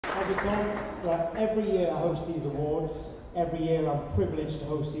Every time, right, every year I host these awards. Every year I'm privileged to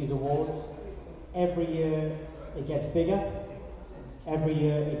host these awards. Every year it gets bigger. Every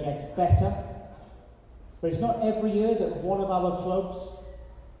year it gets better. But it's not every year that one of our clubs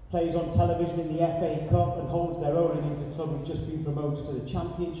plays on television in the FA Cup and holds their own against a club who've just been promoted to the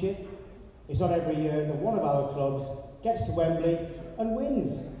Championship. It's not every year that one of our clubs gets to Wembley and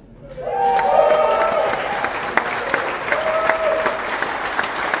wins.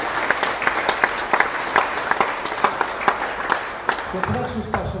 So it's an extra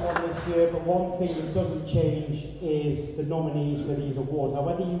special one this year, but one thing that doesn't change is the nominees for these awards. Now,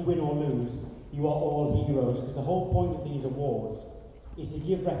 whether you win or lose, you are all heroes, because the whole point of these awards is to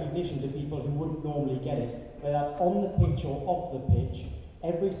give recognition to people who wouldn't normally get it, whether that's on the pitch or off the pitch.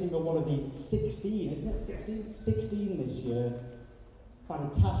 Every single one of these, 16, isn't it? 16? 16 this year.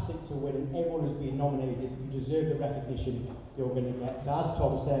 Fantastic to win, and everyone who's been nominated, you deserve the recognition you're going to get. So as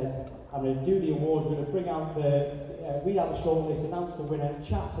Tom says, I'm going to do the awards, we're going to bring out read out the shortlist, announce the winner,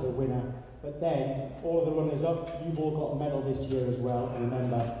 chat to the winner, but then all of the runners up, you've all got a medal this year as well, and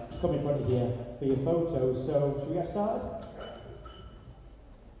remember, come in front of here for your photos. So, should we get started?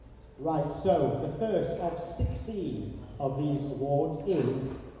 Right, so the first of 16 of these awards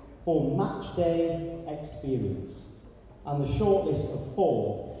is for Match Day Experience. And the shortlist of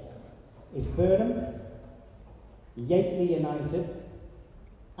 4 is Burnham, Yateley United,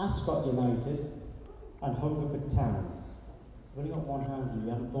 Ascot United, and Hungerford Town. I've only got one hand here, we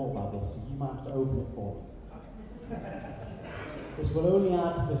haven't thought about this, so you might have to open it for me. This will only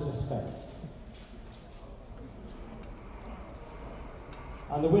add to the suspense.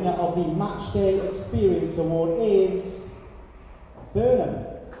 And the winner of the Match Day Experience Award is Burnham.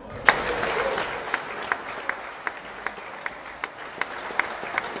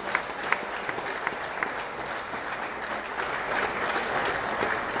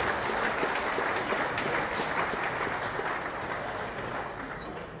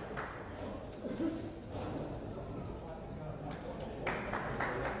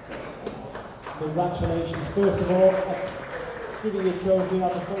 Congratulations. First of all, let's give you your trophy.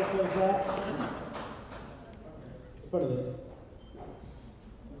 Have the photos there. In front of us.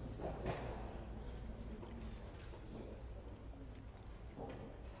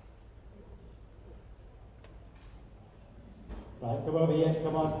 Right, come over here.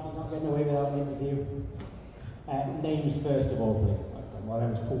 Come on. You're not getting away without an interview. Names first of all, please. Okay, my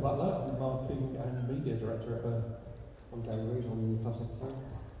name is Paul Butler. I'm Marketing and Media Director at Burnham. I'm Gary Reeves. I'm the Club Secretary.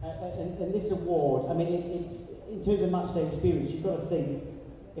 And this award, I mean, it's in terms of match day experience, you've got to think,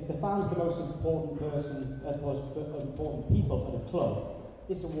 if the fan's the most important person, most important people at a club,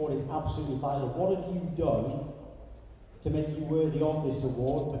 this award is absolutely vital. What have you done to make you worthy of this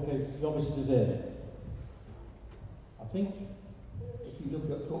award? Because you obviously deserve it. I think if you look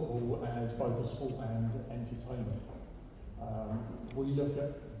at football as both a sport and entertainment, we look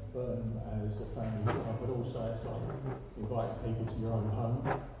at Burnham as a family club, but also it's like inviting people to your own home,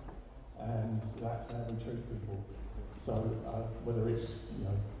 and that's how we treat people. So whether it's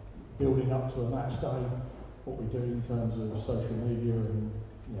building up to a match day, what we do in terms of social media, and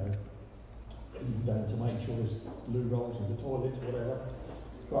even down to make sure there's loo rolls in the toilets, whatever,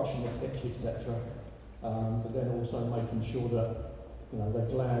 brushing the pitch, etc. But then also making sure that they're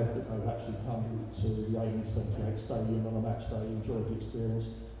glad that they've actually come to the 1878 Stadium on a match day, enjoyed the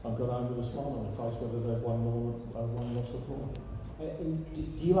experience, and got home with a smile on their face, whether they've won or lost or drawn.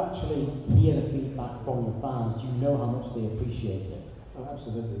 Do you actually hear the feedback from the fans? Do you know how much they appreciate it? Oh,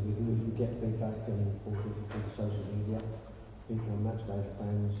 absolutely. We get feedback and through the social media. People on match day,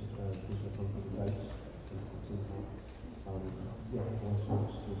 fans, people that come through the gates. Everyone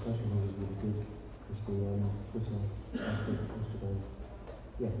talks. The social media is really good. It's the Twitter, Facebook, Instagram.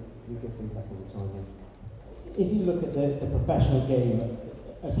 Yeah, we get feedback all the time. If you look at the professional game,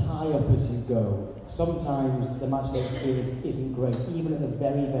 as high up as you go, sometimes the match day experience isn't great. Even at the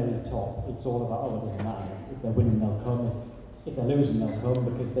very, very top, it's all about, it doesn't matter. If they're winning, they'll come. If they're losing, they'll come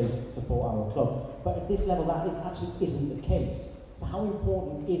because they support our club. But at this level, that actually isn't the case. So how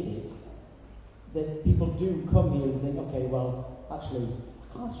important is it that people do come here and think, okay, well, actually,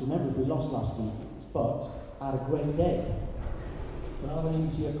 I can't remember if we lost last week, but I had a great day. Can I have an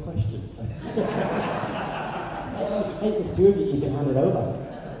easier question, please? Hey, there's 2 of you, you can hand it over.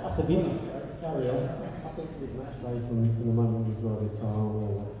 That's a big one. Carry on. I think with match day, from the moment you drive your car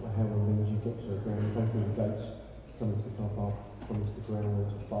or however many you get to the ground, you come through the gates, come into the car park, come into the ground, or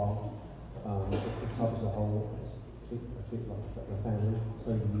to the bar, the club as a whole, I treat it like a family.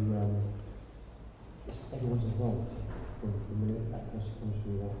 So everyone's involved from the minute that person comes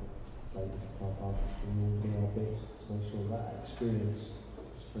through that gate of the car park, and we'll do our bit to make sure that experience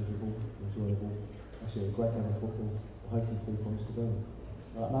is very see a great game of football. Hopefully 3 points to go.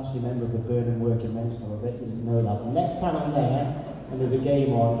 Well, I'm actually a member of the Burnham Working Men's Club. I bet you didn't know that. But next time I'm there and there's a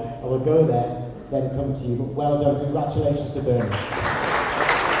game on, I will go there, then come to you. But well done. Congratulations to Burnham.